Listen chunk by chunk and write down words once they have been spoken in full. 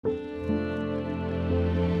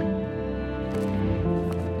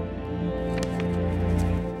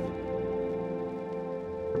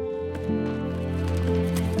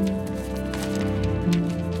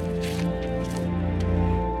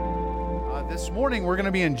This morning we're going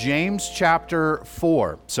to be in James chapter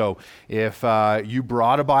 4. So if you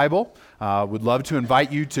brought a Bible, would love to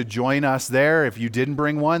invite you to join us there. If you didn't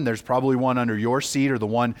bring one, there's probably one under your seat or the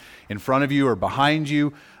one in front of you or behind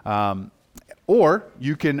you. Or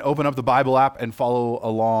you can open up the Bible app and follow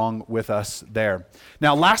along with us there.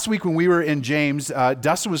 Now, last week when we were in James,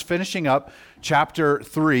 Dustin was finishing up chapter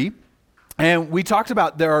 3, and we talked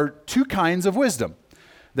about there are two kinds of wisdom.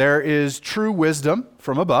 There is true wisdom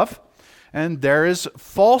from above, and there is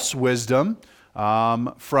false wisdom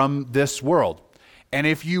from this world. And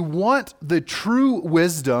if you want the true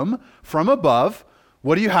wisdom from above,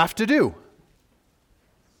 what do you have to do?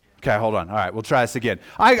 Okay, hold on. All right, we'll try this again.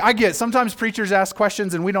 I get sometimes preachers ask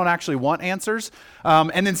questions and we don't actually want answers.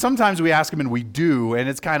 And then sometimes we ask them and we do, and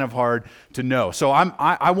it's kind of hard to know. So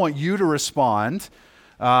I want you to respond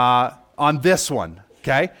on this one,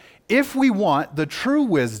 okay? If we want the true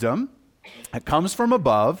wisdom that comes from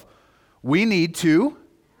above, we need to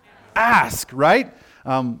ask, right?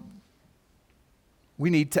 We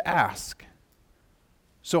need to ask.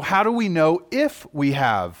 So how do we know if we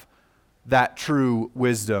have that true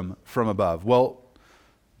wisdom from above? Well,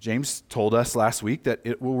 James told us last week that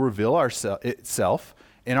it will reveal itself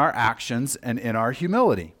in our actions and in our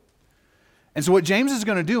humility. And so what James is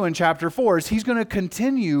going to do in chapter 4 is he's going to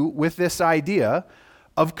continue with this idea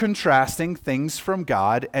of contrasting things from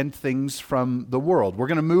God and things from the world. We're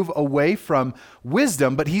going to move away from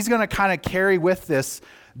wisdom, but he's going to kind of carry with this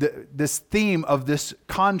theme of this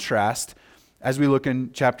contrast as we look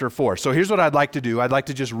in chapter 4. So here's what I'd like to do. I'd like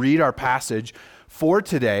to just read our passage for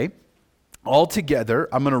today all together.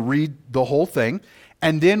 I'm going to read the whole thing,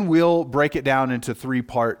 and then we'll break it down into three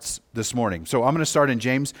parts this morning. So I'm going to start in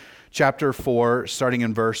James chapter 4, starting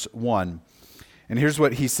in verse 1. And here's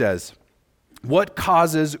what he says. What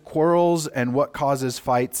causes quarrels and what causes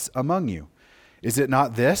fights among you? Is it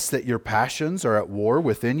not this, that your passions are at war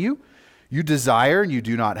within you? You desire and you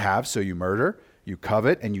do not have, so you murder. You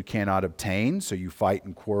covet and you cannot obtain, so you fight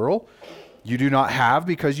and quarrel. You do not have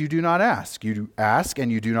because you do not ask. You ask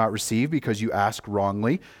and you do not receive because you ask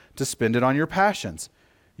wrongly to spend it on your passions.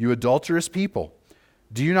 You adulterous people,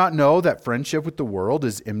 do you not know that friendship with the world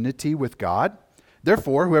is enmity with God?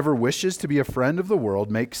 Therefore, whoever wishes to be a friend of the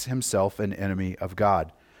world makes himself an enemy of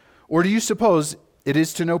God. Or do you suppose it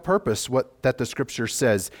is to no purpose that the Scripture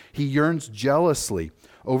says, he yearns jealously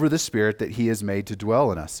over the Spirit that he has made to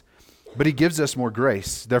dwell in us? But he gives us more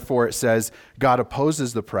grace. Therefore it says, God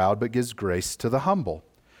opposes the proud, but gives grace to the humble.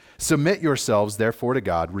 Submit yourselves, therefore, to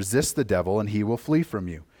God. Resist the devil, and he will flee from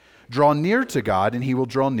you. Draw near to God, and he will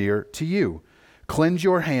draw near to you. Cleanse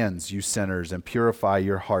your hands, you sinners, and purify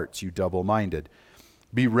your hearts, you double-minded.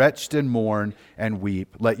 Be wretched and mourn and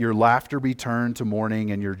weep. Let your laughter be turned to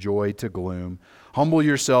mourning and your joy to gloom. Humble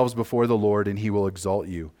yourselves before the Lord, and he will exalt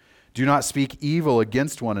you. Do not speak evil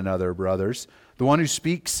against one another, brothers. The one who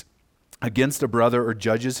speaks against a brother or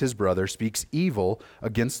judges his brother speaks evil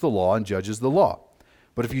against the law and judges the law.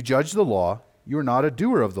 But if you judge the law, you are not a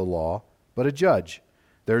doer of the law, but a judge.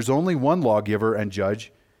 There is only one lawgiver and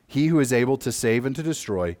judge, he who is able to save and to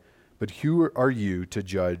destroy. But who are you to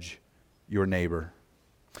judge your neighbor?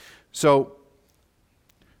 So,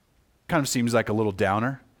 kind of seems like a little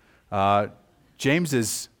downer. James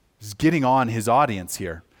is getting on his audience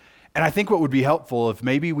here. And I think what would be helpful if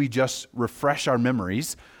maybe we just refresh our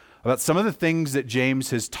memories about some of the things that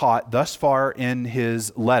James has taught thus far in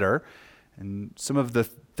his letter and some of the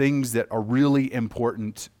things that are really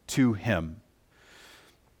important to him.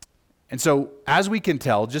 And so, as we can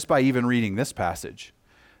tell just by even reading this passage,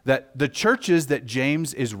 that the churches that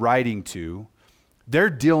James is writing to,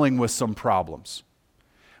 they're dealing with some problems.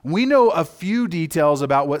 We know a few details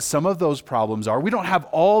about what some of those problems are. We don't have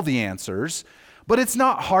all the answers, but it's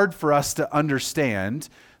not hard for us to understand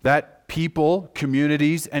that people,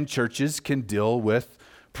 communities, and churches can deal with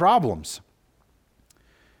problems.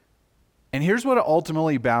 And here's what it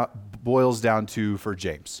ultimately boils down to for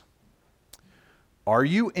James. Are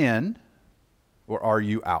you in or are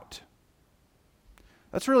you out?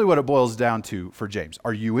 That's really what it boils down to for James.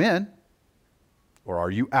 Are you in or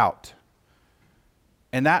are you out?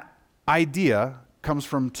 And that idea comes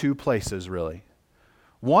from two places, really.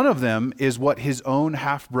 One of them is what his own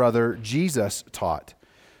half-brother Jesus taught.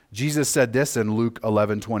 Jesus said this in Luke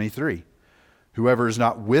 11:23. Whoever is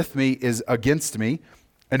not with me is against me,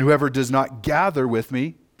 and whoever does not gather with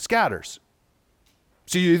me scatters.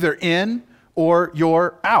 So you're either in or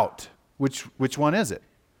you're out. Which one is it?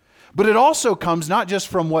 But it also comes not just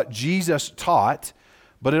from what Jesus taught,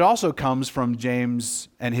 but it also comes from James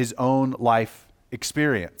and his own life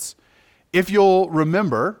experience. If you'll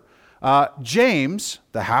remember, James,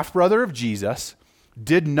 the half-brother of Jesus,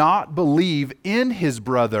 did not believe in his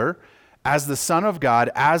brother as the Son of God,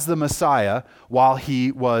 as the Messiah, while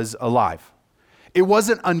he was alive. It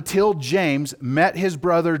wasn't until James met his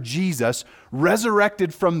brother Jesus,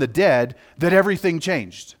 resurrected from the dead, that everything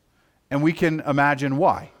changed. And we can imagine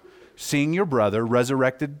why. Seeing your brother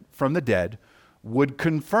resurrected from the dead would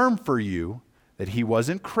confirm for you that he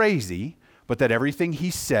wasn't crazy, but that everything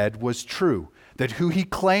he said was true. That who he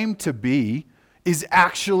claimed to be is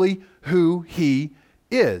actually who he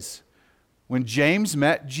is. When James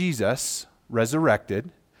met Jesus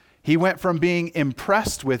resurrected, he went from being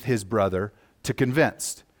impressed with his brother to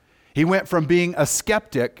convinced. He went from being a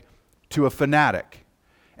skeptic to a fanatic.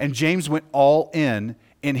 And James went all in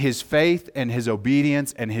his faith and his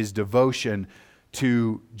obedience and his devotion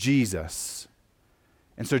to Jesus.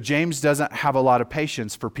 And so James doesn't have a lot of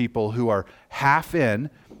patience for people who are half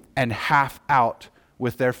in and half out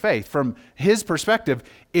with their faith. From his perspective,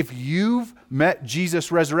 if you've met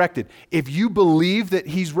Jesus resurrected, if you believe that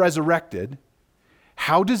he's resurrected,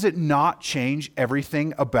 how does it not change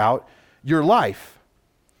everything about your life?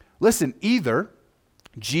 Listen, either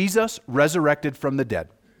Jesus resurrected from the dead,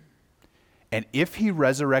 and if he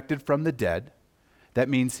resurrected from the dead, that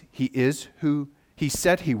means he is who he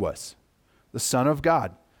said he was, the Son of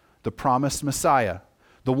God, the promised Messiah,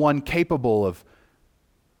 the one capable of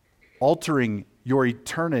altering your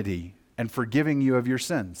eternity and forgiving you of your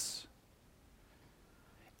sins.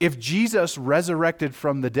 If Jesus resurrected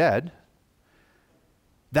from the dead,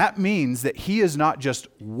 that means that he is not just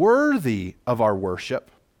worthy of our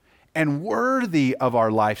worship and worthy of our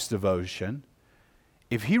life's devotion.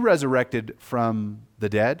 If he resurrected from the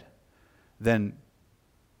dead, then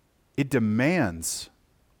it demands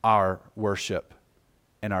our worship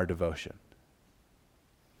and our devotion.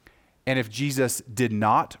 And if Jesus did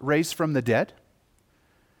not raise from the dead,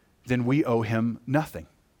 then we owe him nothing.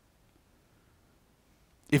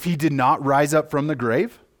 If he did not rise up from the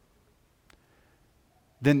grave,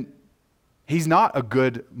 then he's not a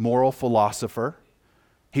good moral philosopher.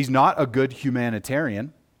 He's not a good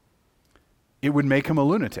humanitarian. It would make him a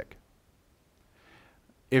lunatic.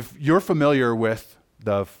 If you're familiar with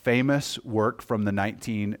the famous work from the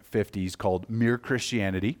 1950s called Mere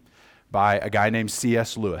Christianity by a guy named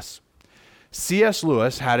C.S. Lewis. C.S.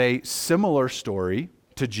 Lewis had a similar story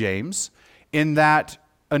to James in that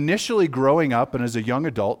initially growing up and as a young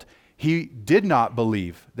adult, he did not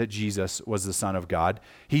believe that Jesus was the Son of God.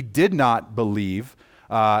 He did not believe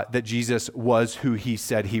that Jesus was who he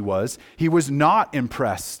said he was. He was not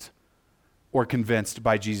impressed or convinced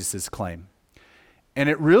by Jesus' claim. And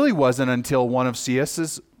it really wasn't until one of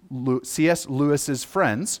C.S. Lewis's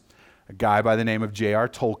friends, a guy by the name of J.R.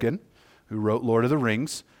 Tolkien, who wrote Lord of the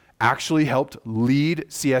Rings, actually helped lead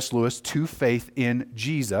C.S. Lewis to faith in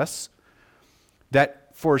Jesus, that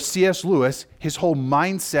for C.S. Lewis, his whole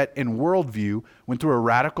mindset and worldview went through a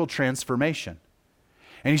radical transformation.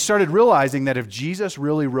 And he started realizing that if Jesus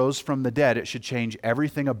really rose from the dead, it should change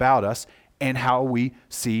everything about us and how we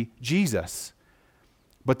see Jesus.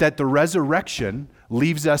 But that the resurrection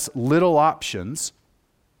leaves us little options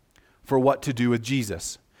for what to do with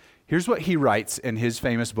Jesus. Here's what he writes in his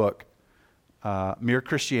famous book, Mere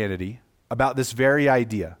Christianity, about this very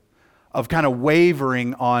idea of kind of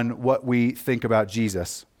wavering on what we think about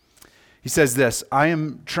Jesus. He says this: I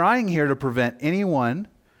am trying here to prevent anyone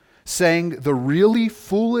saying the really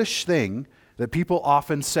foolish thing that people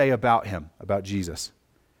often say about him, about Jesus.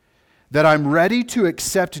 That I'm ready to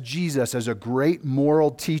accept Jesus as a great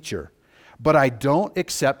moral teacher, but I don't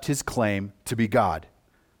accept his claim to be God.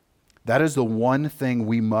 That is the one thing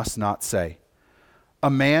we must not say. A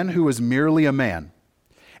man who is merely a man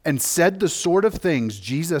and said the sort of things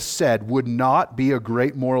Jesus said would not be a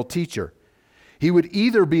great moral teacher. He would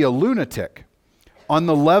either be a lunatic on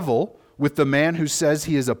the level with the man who says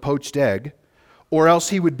he is a poached egg, or else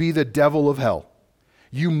he would be the devil of hell.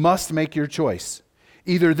 You must make your choice.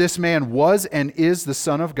 Either this man was and is the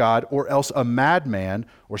Son of God, or else a madman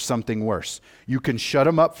or something worse. You can shut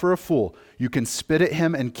him up for a fool. You can spit at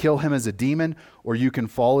him and kill him as a demon, or you can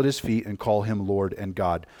fall at his feet and call him Lord and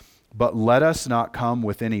God. But let us not come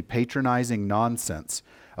with any patronizing nonsense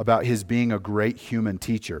about his being a great human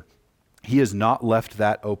teacher. He has not left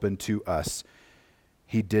that open to us.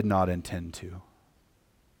 He did not intend to. And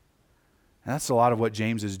that's a lot of what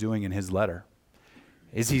James is doing in his letter.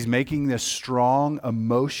 Is he's making this strong,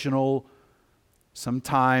 emotional,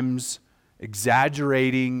 sometimes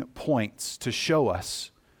exaggerating points to show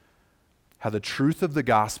us how the truth of the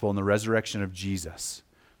gospel and the resurrection of Jesus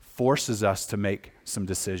forces us to make some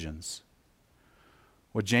decisions.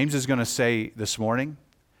 What James is going to say this morning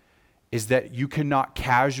is that you cannot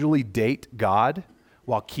casually date God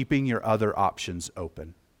while keeping your other options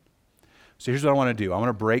open. So here's what I want to do. I want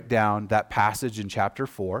to break down that passage in chapter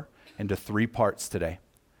 4 into 3 parts today: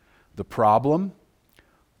 the problem,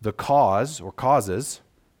 the cause or causes,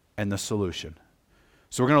 and the solution.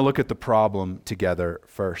 So we're going to look at the problem together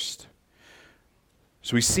first.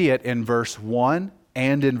 So we see it in verse 1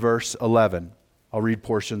 and in verse 11. I'll read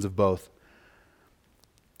portions of both.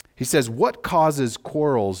 He says, "What causes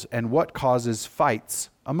quarrels and what causes fights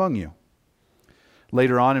among you?"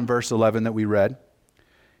 Later on in verse 11 that we read,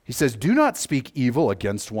 he says, "Do not speak evil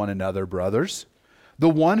against one another, brothers. The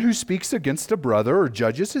one who speaks against a brother or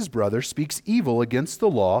judges his brother speaks evil against the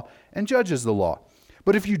law and judges the law.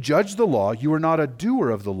 But if you judge the law, you are not a doer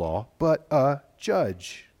of the law, but a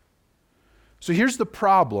judge." So here's the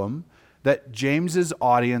problem that James's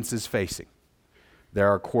audience is facing. There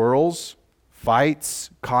are quarrels,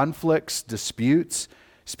 fights, conflicts, disputes,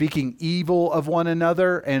 speaking evil of one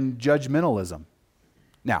another, and judgmentalism.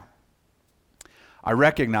 Now, I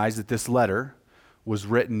recognize that this letter was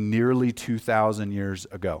written nearly 2,000 years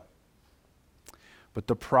ago. But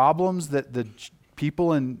the problems that the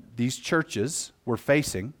people in these churches were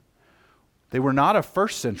facing, they were not a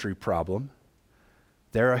first century problem.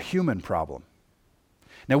 They're a human problem.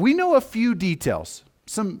 Now, we know a few details,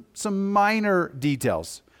 some minor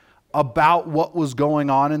details about what was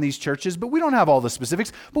going on in these churches, but we don't have all the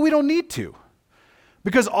specifics, but we don't need to.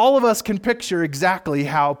 Because all of us can picture exactly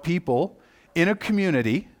how people in a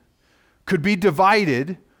community could be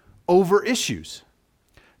divided over issues.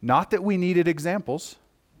 Not that we needed examples,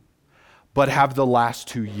 but have the last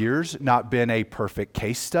 2 years not been a perfect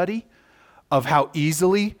case study of how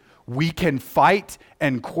easily we can fight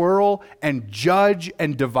and quarrel and judge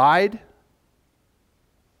and divide?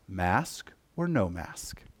 Mask or no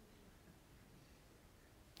mask?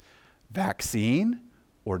 Vaccine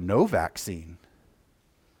or no vaccine?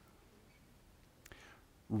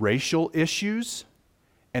 Racial issues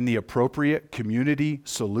and the appropriate community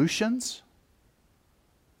solutions?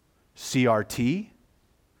 CRT?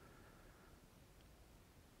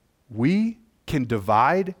 We can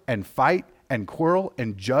divide and fight and quarrel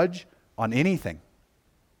and judge on anything.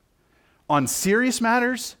 On serious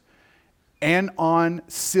matters and on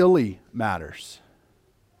silly matters.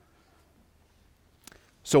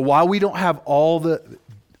 So while we don't have all the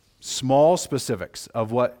small specifics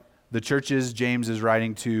of what the churches James is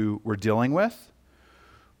writing to were dealing with,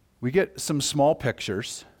 we get some small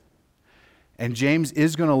pictures, and James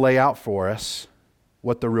is going to lay out for us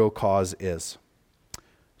what the real cause is.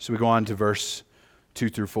 So we go on to verse 2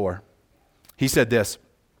 through 4. He said this,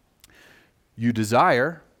 "You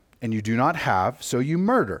desire and you do not have, so you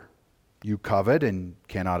murder. You covet and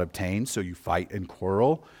cannot obtain, so you fight and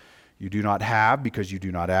quarrel. You do not have because you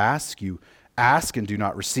do not ask. You ask and do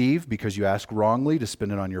not receive because you ask wrongly to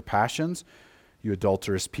spend it on your passions. You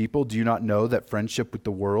adulterous people, do you not know that friendship with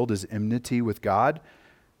the world is enmity with God?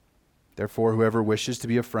 Therefore, whoever wishes to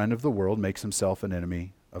be a friend of the world makes himself an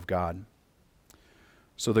enemy of God."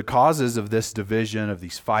 So the causes of this division, of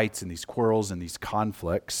these fights and these quarrels and these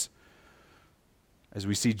conflicts, as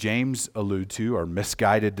we see James allude to, are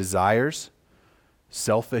misguided desires,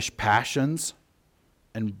 selfish passions,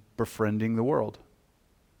 and befriending the world.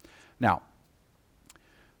 Now,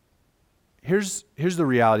 here's the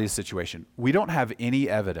reality of the situation. We don't have any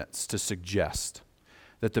evidence to suggest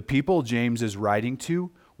that the people James is writing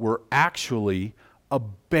to were actually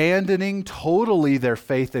abandoning totally their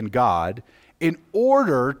faith in God in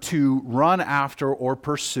order to run after or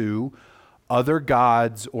pursue other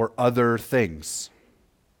gods or other things.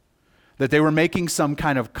 That they were making some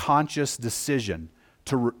kind of conscious decision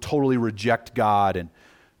to totally reject God and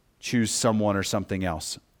choose someone or something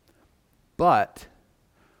else. But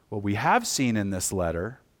what we have seen in this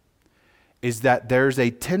letter is that there's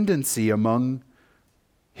a tendency among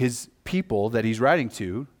his people that he's writing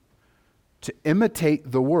to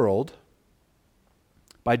imitate the world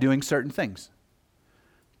by doing certain things.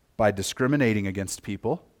 By discriminating against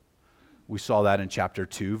people. We saw that in chapter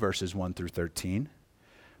 2, verses 1 through 13.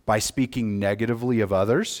 By speaking negatively of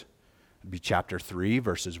others. It'd be chapter 3,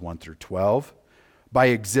 verses 1 through 12. By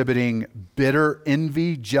exhibiting bitter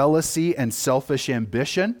envy, jealousy, and selfish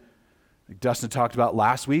ambition. Like Dustin talked about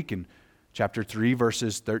last week in chapter 3,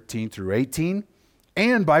 verses 13 through 18.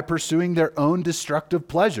 And by pursuing their own destructive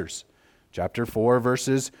pleasures. Chapter 4,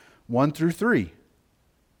 verses 1 through 3.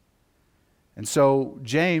 And so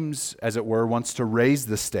James, as it were, wants to raise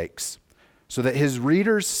the stakes so that his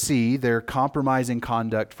readers see their compromising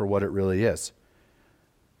conduct for what it really is.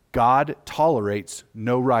 God tolerates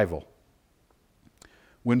no rival.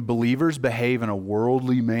 When believers behave in a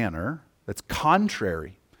worldly manner that's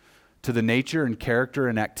contrary to the nature and character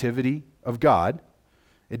and activity of God,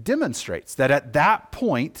 it demonstrates that at that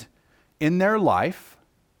point in their life,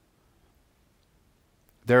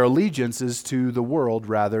 their allegiance is to the world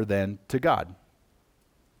rather than to God.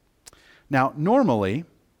 Now, normally,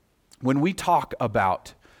 when we talk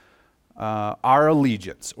about our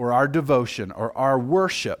allegiance or our devotion or our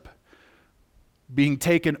worship being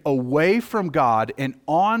taken away from God and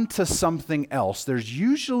on to something else, there's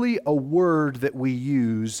usually a word that we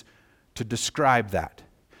use to describe that.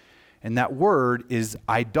 And that word is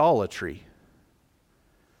idolatry.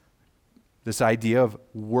 This idea of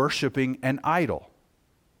worshiping an idol.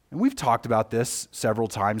 And we've talked about this several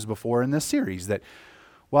times before in this series, that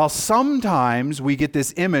while sometimes we get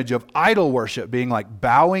this image of idol worship being like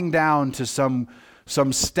bowing down to some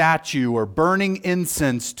statue or burning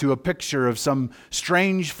incense to a picture of some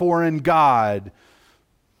strange foreign god,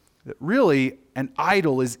 that really an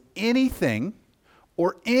idol is anything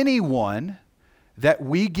or anyone that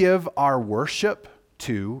we give our worship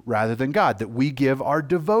to rather than God, that we give our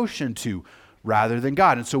devotion to rather than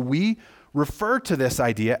God. And so we refer to this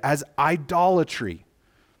idea as idolatry,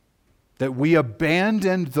 that we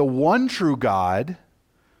abandoned the one true God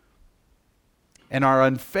and are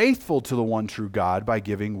unfaithful to the one true God by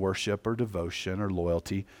giving worship or devotion or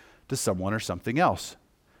loyalty to someone or something else.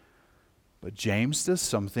 But James does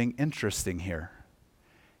something interesting here.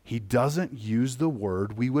 He doesn't use the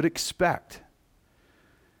word we would expect.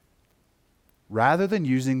 Rather than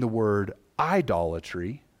using the word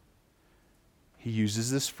idolatry, he uses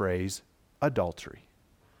this phrase, adultery.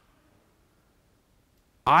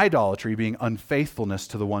 Idolatry being unfaithfulness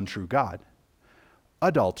to the one true God.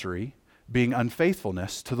 Adultery being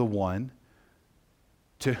unfaithfulness to the one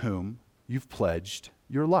to whom you've pledged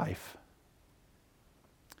your life.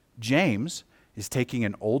 James is taking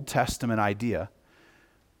an Old Testament idea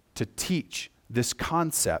to teach this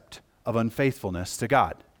concept of unfaithfulness to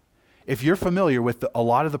God. If you're familiar with a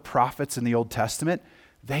lot of the prophets in the Old Testament,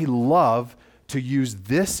 they love to use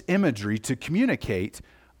this imagery to communicate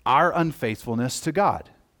our unfaithfulness to God.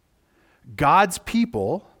 God's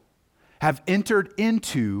people have entered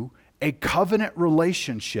into a covenant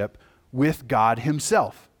relationship with God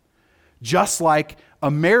himself. Just like a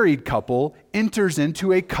married couple enters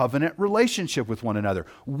into a covenant relationship with one another.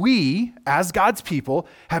 We, as God's people,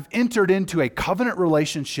 have entered into a covenant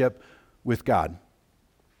relationship with God.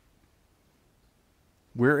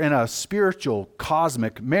 We're in a spiritual,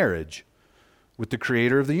 cosmic marriage with the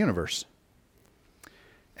creator of the universe.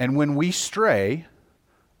 And when we stray,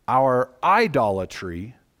 our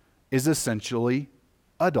idolatry is essentially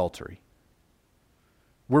adultery.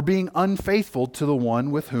 We're being unfaithful to the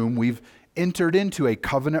one with whom we've entered into a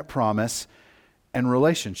covenant promise and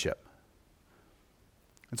relationship.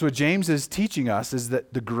 And so what James is teaching us is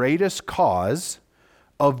that the greatest cause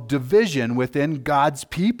of division within God's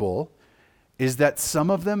people is that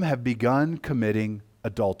some of them have begun committing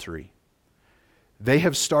adultery. They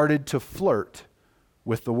have started to flirt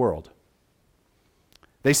with the world.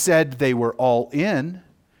 They said they were all in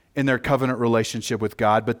their covenant relationship with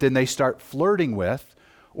God, but then they start flirting with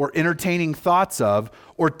or entertaining thoughts of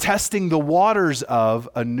or testing the waters of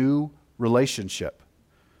a new relationship.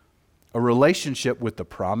 A relationship with the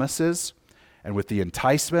promises and with the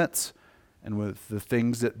enticements and with the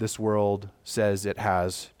things that this world says it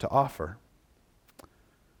has to offer.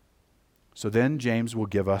 So then James will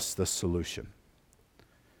give us the solution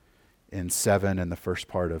in 7 and the first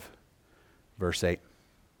part of verse 8.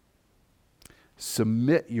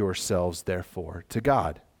 Submit yourselves, therefore, to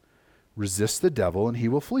God. Resist the devil, and he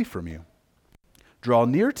will flee from you. Draw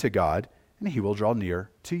near to God, and he will draw near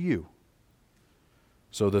to you.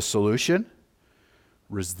 So the solution,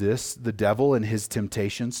 resist the devil and his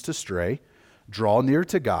temptations to stray. Draw near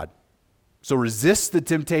to God. So resist the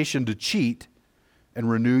temptation to cheat and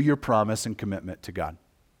renew your promise and commitment to God.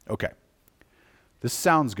 Okay. This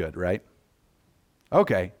sounds good, right?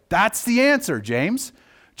 Okay. That's the answer, James.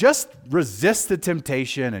 Just resist the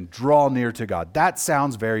temptation and draw near to God. That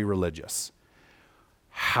sounds very religious.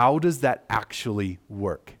 How does that actually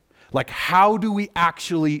work? Like, how do we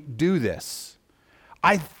actually do this?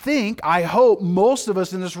 I hope most of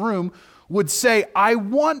us in this room would say, I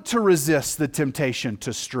want to resist the temptation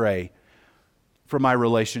to stray from my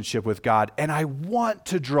relationship with God, and I want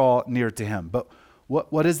to draw near to him. But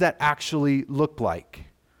what does that actually look like?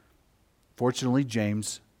 Fortunately,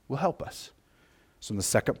 James will help us. So in the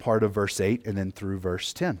second part of verse 8 and then through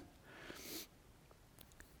verse 10.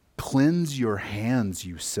 Cleanse your hands,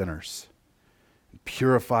 you sinners.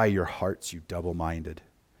 Purify your hearts, you double-minded.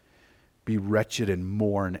 Be wretched and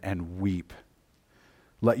mourn and weep.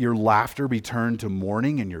 Let your laughter be turned to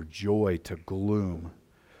mourning and your joy to gloom.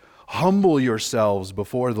 Humble yourselves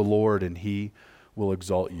before the Lord, and he will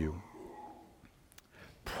exalt you.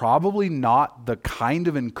 Probably not the kind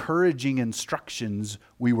of encouraging instructions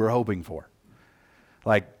we were hoping for.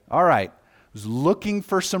 Like, all right, I was looking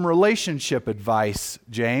for some relationship advice,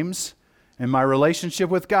 James, in my relationship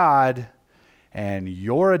with God, and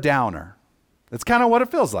you're a downer. That's kind of what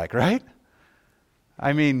it feels like, right?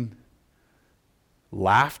 I mean,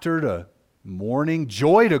 laughter to mourning,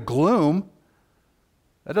 joy to gloom.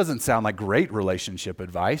 That doesn't sound like great relationship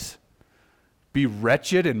advice. Be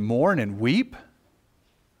wretched and mourn and weep.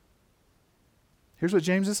 Here's what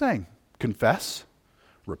James is saying. Confess,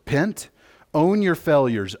 repent, own your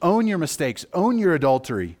failures, own your mistakes, own your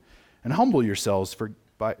adultery, and humble yourselves before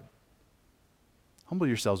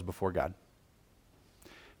God.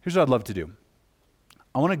 Here's what I'd love to do.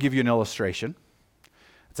 I want to give you an illustration.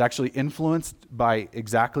 It's actually influenced by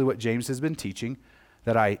exactly what James has been teaching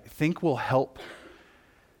that I think will help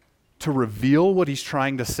to reveal what he's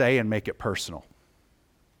trying to say and make it personal.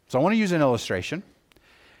 So I want to use an illustration.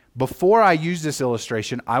 Before I use this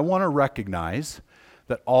illustration, I want to recognize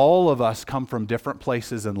that all of us come from different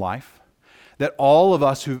places in life, that all of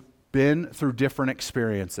us who've been through different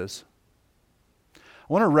experiences. I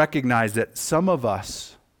want to recognize that some of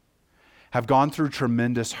us have gone through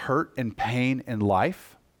tremendous hurt and pain in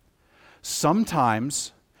life,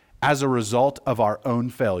 sometimes as a result of our own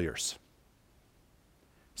failures,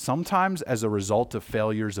 sometimes as a result of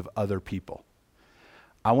failures of other people.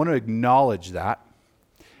 I want to acknowledge that.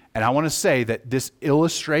 And I want to say that this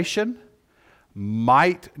illustration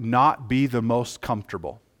might not be the most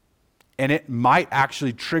comfortable. And it might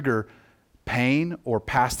actually trigger pain or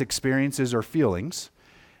past experiences or feelings.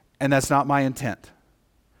 And that's not my intent.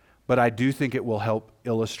 But I do think it will help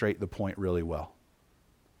illustrate the point really well.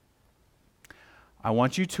 I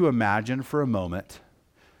want you to imagine for a moment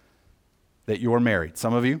that you're married.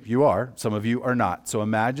 Some of you are. Some of you are not. So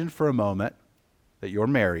imagine for a moment that you're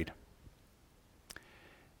married.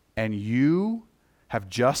 And you have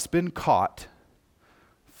just been caught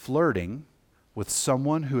flirting with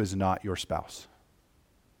someone who is not your spouse.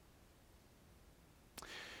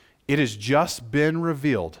 It has just been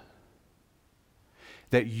revealed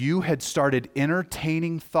that you had started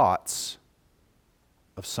entertaining thoughts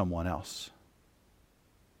of someone else.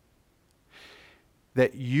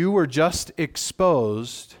 That you were just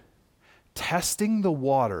exposed, testing the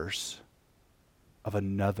waters of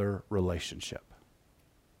another relationship.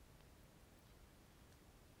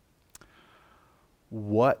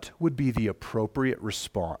 What would be the appropriate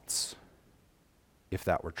response if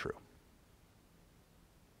that were true?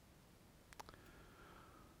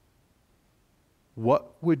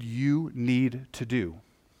 What would you need to do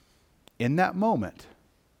in that moment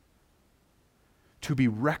to be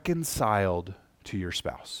reconciled to your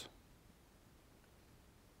spouse?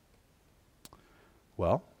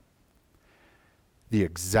 Well, the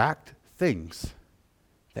exact things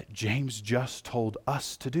that James just told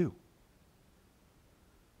us to do.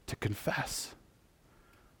 To confess,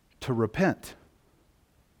 to repent,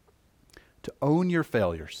 to own your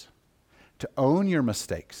failures, to own your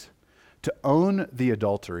mistakes, to own the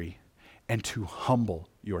adultery, and to humble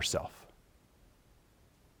yourself.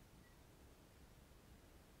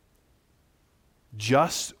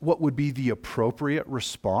 Just what would be the appropriate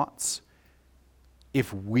response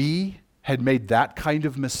if we had made that kind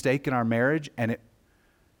of mistake in our marriage and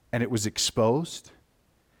it was exposed?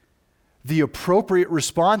 The appropriate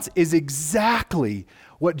response is exactly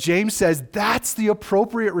what James says. That's the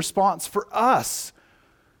appropriate response for us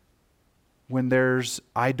when there's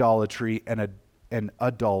idolatry and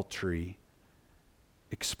adultery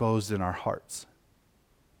exposed in our hearts.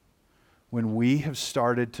 When we have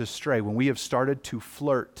started to stray, when we have started to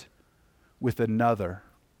flirt with another,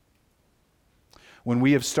 when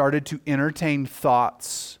we have started to entertain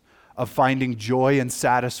thoughts of finding joy and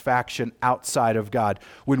satisfaction outside of God,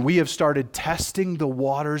 when we have started testing the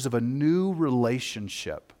waters of a new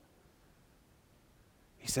relationship,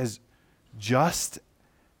 he says, just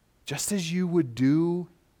as you would do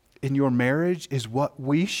in your marriage is what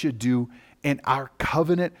we should do in our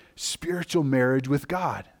covenant spiritual marriage with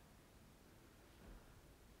God.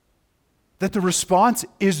 That the response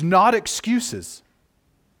is not excuses.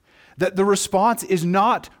 That the response is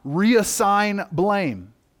not reassign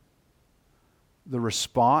blame. The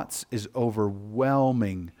response is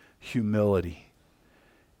overwhelming humility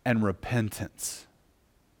and repentance.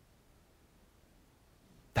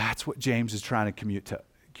 That's what James is trying to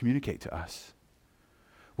communicate to us.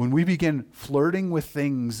 When we begin flirting with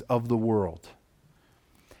things of the world,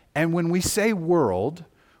 and when we say world,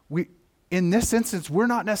 in this instance, we're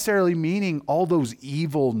not necessarily meaning all those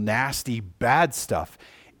evil, nasty, bad stuff.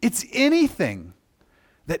 It's anything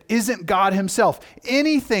that isn't God himself,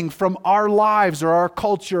 anything from our lives or our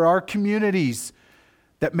culture, our communities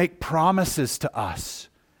that make promises to us.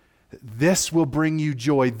 This will bring you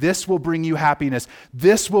joy. This will bring you happiness.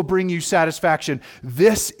 This will bring you satisfaction.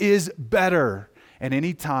 This is better. And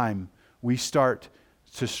anytime we start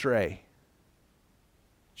to stray,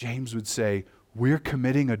 James would say, we're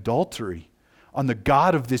committing adultery on the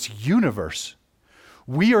God of this universe.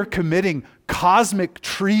 We are committing cosmic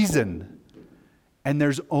treason. And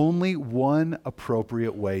there's only one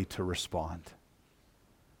appropriate way to respond.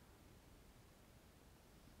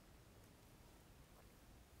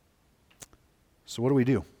 So what do we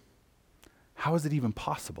do? How is it even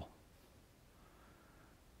possible?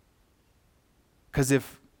 Because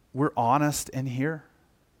if we're honest in here,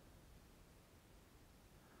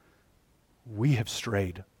 we have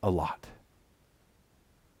strayed a lot.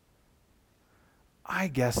 I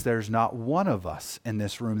guess there's not one of us in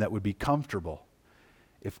this room that would be comfortable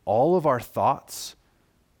if all of our thoughts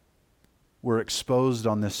were exposed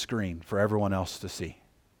on this screen for everyone else to see.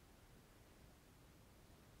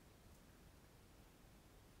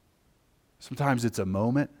 Sometimes it's a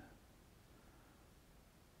moment.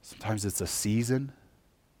 Sometimes it's a season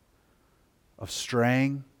of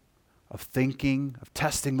straying, of thinking, of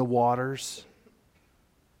testing the waters.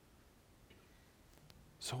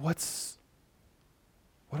 So what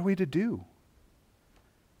are we to do?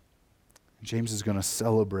 James is going to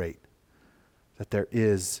celebrate that there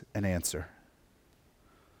is an answer.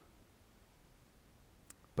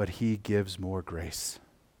 But he gives more grace.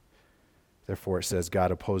 Therefore it says, God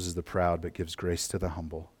opposes the proud, but gives grace to the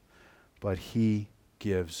humble. But he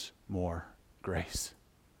gives more grace.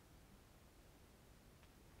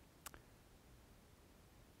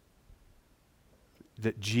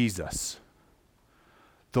 That Jesus,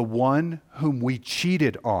 the one whom we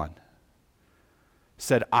cheated on,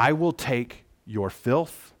 said, I will take your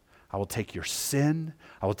filth, I will take your sin,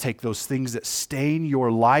 I will take those things that stain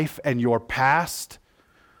your life and your past,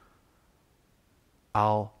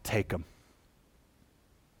 I'll take them.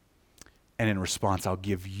 And in response, I'll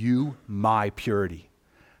give you my purity.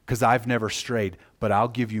 Because I've never strayed, but I'll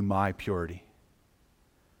give you my purity.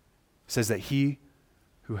 It says that he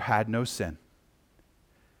who had no sin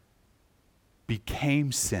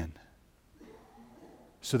became sin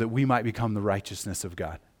so that we might become the righteousness of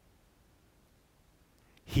God.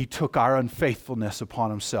 He took our unfaithfulness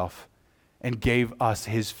upon himself and gave us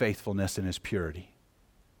his faithfulness and his purity.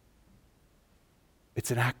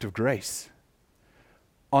 It's an act of grace.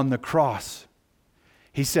 On the cross,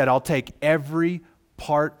 he said, I'll take every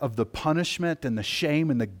part of the punishment and the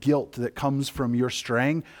shame and the guilt that comes from your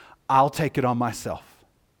straying. I'll take it on myself.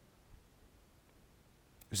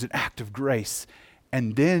 It was an act of grace.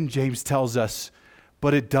 And then James tells us,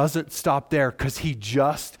 but it doesn't stop there because he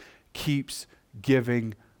just keeps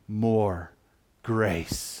giving more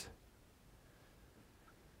grace.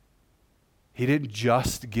 He didn't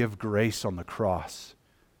just give grace on the cross.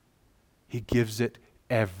 He gives it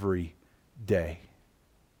every day.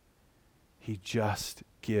 He just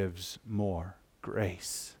gives more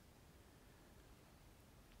grace.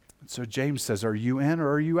 And so James says, are you in or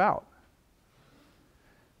are you out?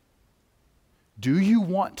 Do you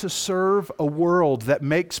want to serve a world that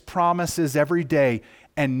makes promises every day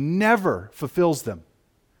and never fulfills them?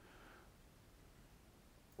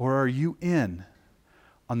 Or are you in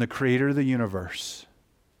on the Creator of the universe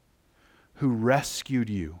who rescued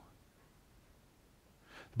you?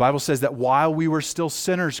 The Bible says that while we were still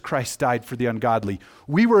sinners, Christ died for the ungodly.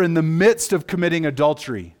 We were in the midst of committing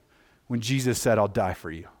adultery when Jesus said, I'll die for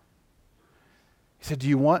you. He said, do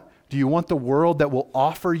you want the world that will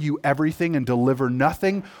offer you everything and deliver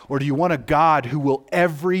nothing? Or do you want a God who will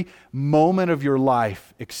every moment of your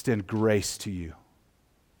life extend grace to you?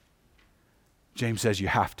 James says you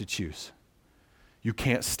have to choose. You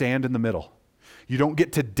can't stand in the middle. You don't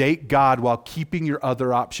get to date God while keeping your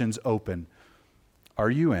other options open. Are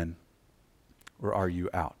you in or are you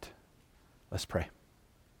out? Let's pray.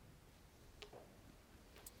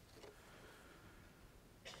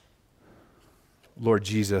 Lord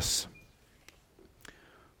Jesus,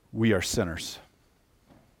 we are sinners.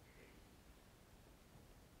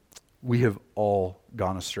 We have all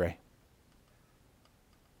gone astray.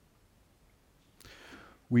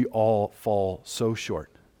 We all fall so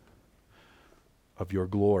short of your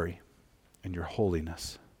glory and your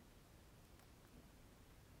holiness.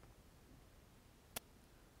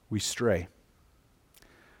 We stray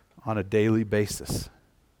on a daily basis.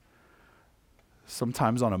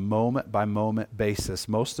 Sometimes on a moment-by-moment basis.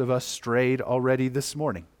 Most of us strayed already this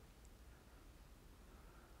morning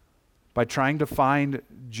by trying to find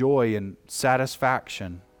joy and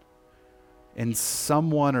satisfaction in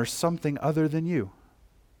someone or something other than you.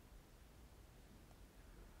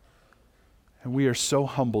 And we are so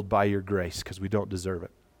humbled by your grace because we don't deserve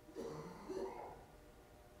it.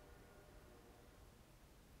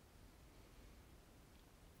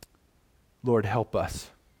 Lord, help us.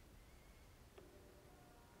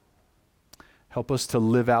 Help us to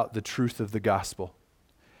live out the truth of the gospel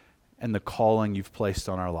and the calling you've placed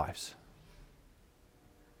on our lives.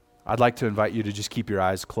 I'd like to invite you to just keep your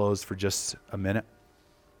eyes closed for just a minute.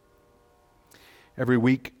 Every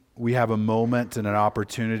week, we have a moment and an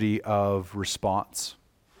opportunity of response,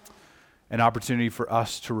 an opportunity for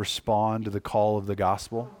us to respond to the call of the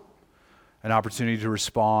gospel, an opportunity to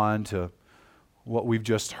respond to what we've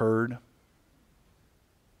just heard.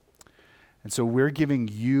 And so we're giving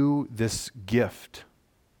you this gift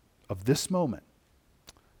of this moment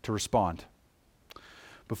to respond.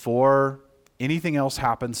 Before anything else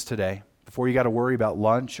happens today, before you got to worry about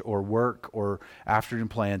lunch or work or afternoon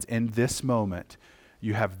plans, in this moment,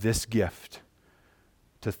 you have this gift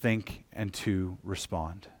to think and to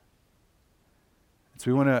respond. So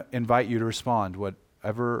we want to invite you to respond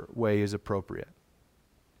whatever way is appropriate.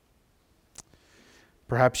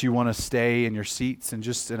 Perhaps you want to stay in your seats in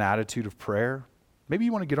just an attitude of prayer. Maybe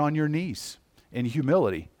you want to get on your knees in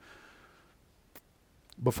humility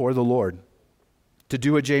before the Lord to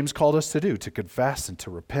do what James called us to do, to confess and to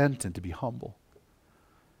repent and to be humble.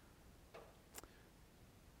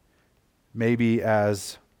 Maybe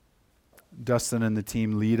as Dustin and the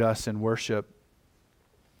team lead us in worship,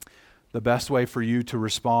 the best way for you to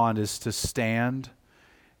respond is to stand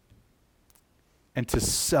and to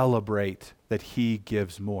celebrate that He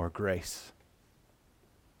gives more grace.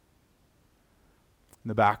 In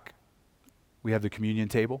the back, we have the communion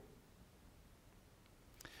table.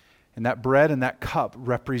 And that bread and that cup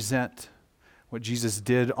represent what Jesus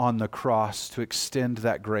did on the cross to extend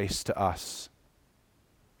that grace to us.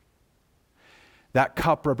 That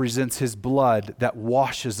cup represents His blood that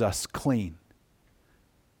washes us clean.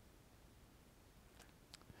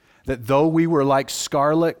 That though we were like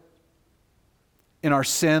scarlet in our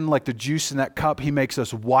sin, like the juice in that cup, He makes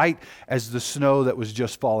us white as the snow that was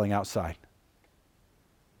just falling outside.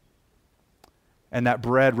 And that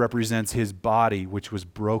bread represents His body, which was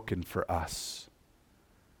broken for us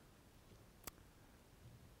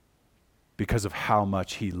because of how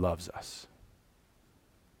much He loves us.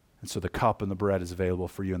 And so the cup and the bread is available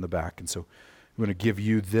for you in the back. And so we want to give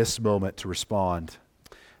you this moment to respond,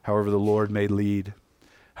 however the Lord may lead,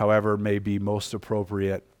 however may be most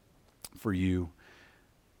appropriate for you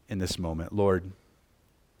in this moment. Lord,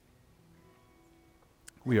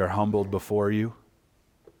 we are humbled before you.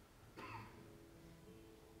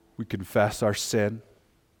 We confess our sin.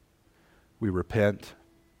 We repent.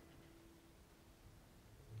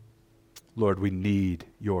 Lord, we need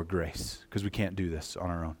your grace because we can't do this on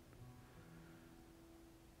our own.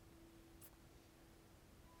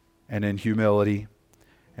 And in humility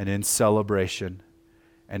and in celebration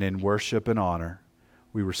and in worship and honor,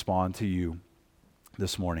 we respond to you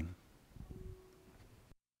this morning.